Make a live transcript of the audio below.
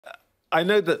I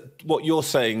know that what you're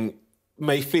saying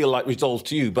may feel like resolve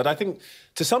to you, but I think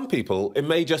to some people it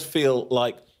may just feel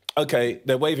like, OK,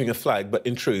 they're waving a flag, but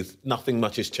in truth, nothing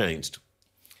much has changed.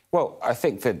 Well, I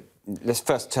think that let's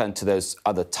first turn to those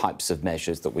other types of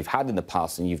measures that we've had in the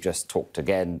past, and you've just talked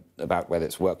again about whether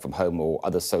it's work from home or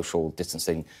other social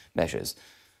distancing measures.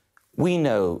 We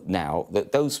know now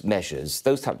that those measures,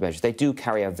 those types of measures, they do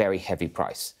carry a very heavy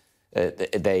price.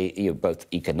 They both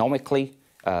economically,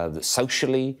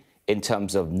 socially, in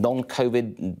terms of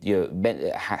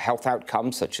non-COVID health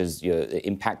outcomes, such as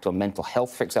impact on mental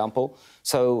health, for example.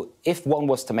 So if one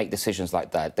was to make decisions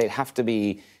like that, they'd have to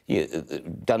be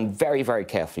done very, very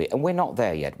carefully. And we're not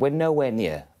there yet. We're nowhere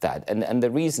near that. And the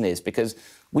reason is because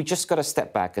we just got to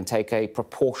step back and take a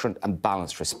proportionate and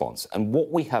balanced response. And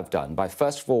what we have done by,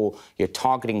 first of all,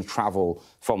 targeting travel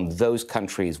from those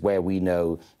countries where we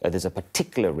know there's a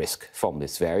particular risk from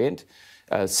this variant.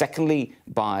 Secondly,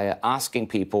 by asking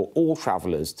people, all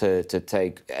travellers, to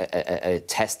take a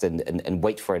test and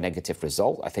wait for a negative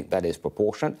result. I think that is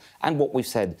proportionate. And what we've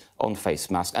said on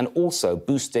face masks, and also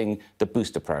boosting the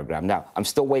booster programme. Now, I'm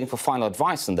still waiting for final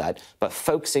advice on that, but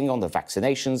focusing on the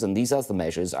vaccinations and these other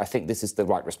measures, I think this is the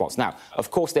right response. Now,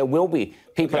 of course, there will be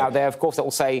people out there, of course, that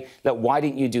will say, look, why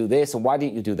didn't you do this and why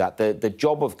didn't you do that? The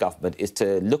job of government is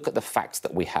to look at the facts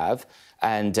that we have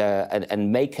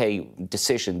and make a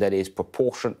decision that is proportionate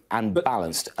and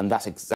balanced, and that's exactly